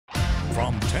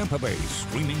From Tampa Bay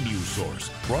streaming news source,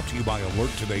 brought to you by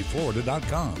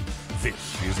AlertTodayFlorida.com.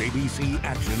 This is ABC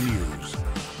Action News.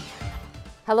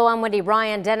 Hello, I'm Wendy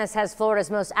Ryan. Dennis has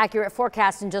Florida's most accurate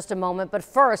forecast in just a moment. But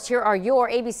first, here are your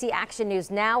ABC Action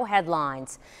News Now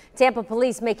headlines. Tampa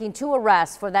police making 2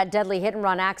 arrests for that deadly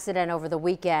hit-and-run accident over the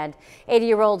weekend.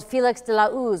 80-year-old Felix de la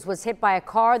Uz was hit by a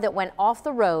car that went off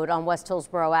the road on West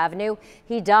Hillsborough Avenue.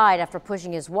 He died after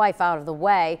pushing his wife out of the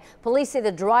way. Police say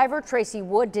the driver, Tracy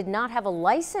Wood, did not have a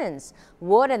license.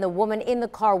 Wood and the woman in the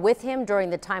car with him during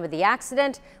the time of the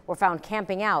accident were found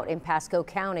camping out in Pasco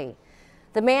County.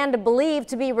 The man believed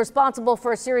to be responsible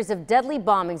for a series of deadly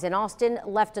bombings in Austin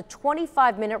left a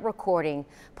 25-minute recording.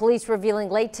 Police revealing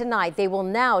late tonight they will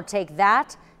now take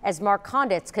that as Mark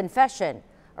Condit's confession.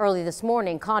 Early this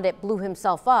morning, Condit blew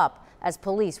himself up as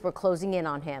police were closing in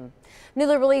on him.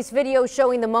 Newly released video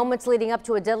showing the moments leading up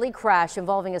to a deadly crash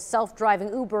involving a self-driving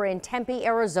Uber in Tempe,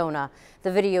 Arizona.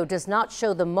 The video does not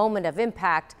show the moment of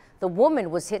impact. The woman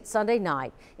was hit Sunday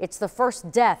night. It's the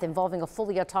first death involving a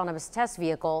fully autonomous test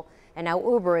vehicle, and now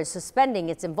Uber is suspending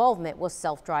its involvement with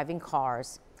self-driving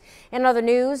cars. In other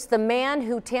news, the man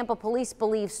who Tampa police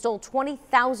believe stole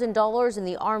 $20,000 in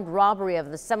the armed robbery of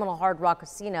the Seminole Hard Rock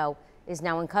Casino is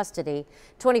now in custody.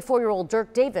 24-year-old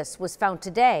Dirk Davis was found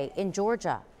today in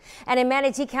Georgia. And in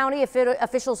Manatee County,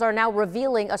 officials are now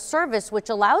revealing a service which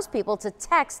allows people to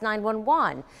text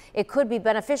 911. It could be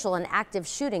beneficial in active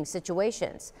shooting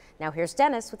situations. Now here's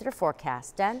Dennis with your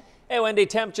forecast. Den? Hey Wendy,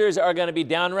 temperatures are going to be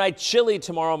downright chilly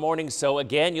tomorrow morning. So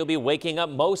again, you'll be waking up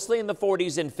mostly in the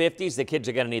 40s and 50s. The kids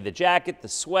are going to need the jacket, the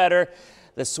sweater,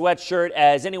 the sweatshirt,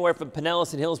 as anywhere from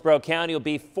Pinellas and Hillsborough County will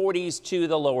be 40s to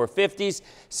the lower 50s.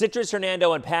 Citrus,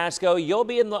 Hernando, and Pasco, you'll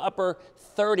be in the upper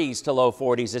 30s to low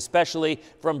 40s, especially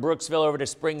from Brooksville over to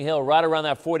Spring Hill, right around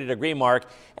that 40-degree mark,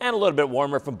 and a little bit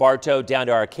warmer from Bartow down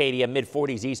to Arcadia,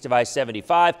 mid-40s east of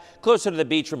I-75, closer to the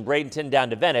beach from Bradenton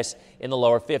down to Venice in the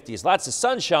lower 50s. Lots of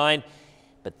sunshine,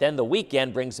 but then the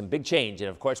weekend brings some big change, and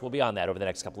of course we'll be on that over the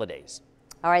next couple of days.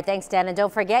 All right, thanks, Dan. And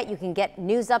don't forget, you can get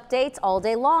news updates all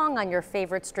day long on your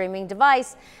favorite streaming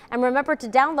device. And remember to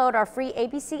download our free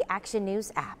ABC Action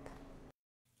News app.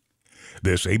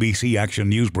 This ABC Action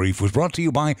News Brief was brought to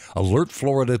you by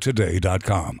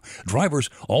AlertFloridaToday.com. Drivers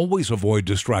always avoid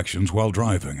distractions while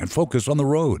driving and focus on the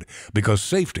road because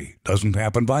safety doesn't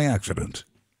happen by accident.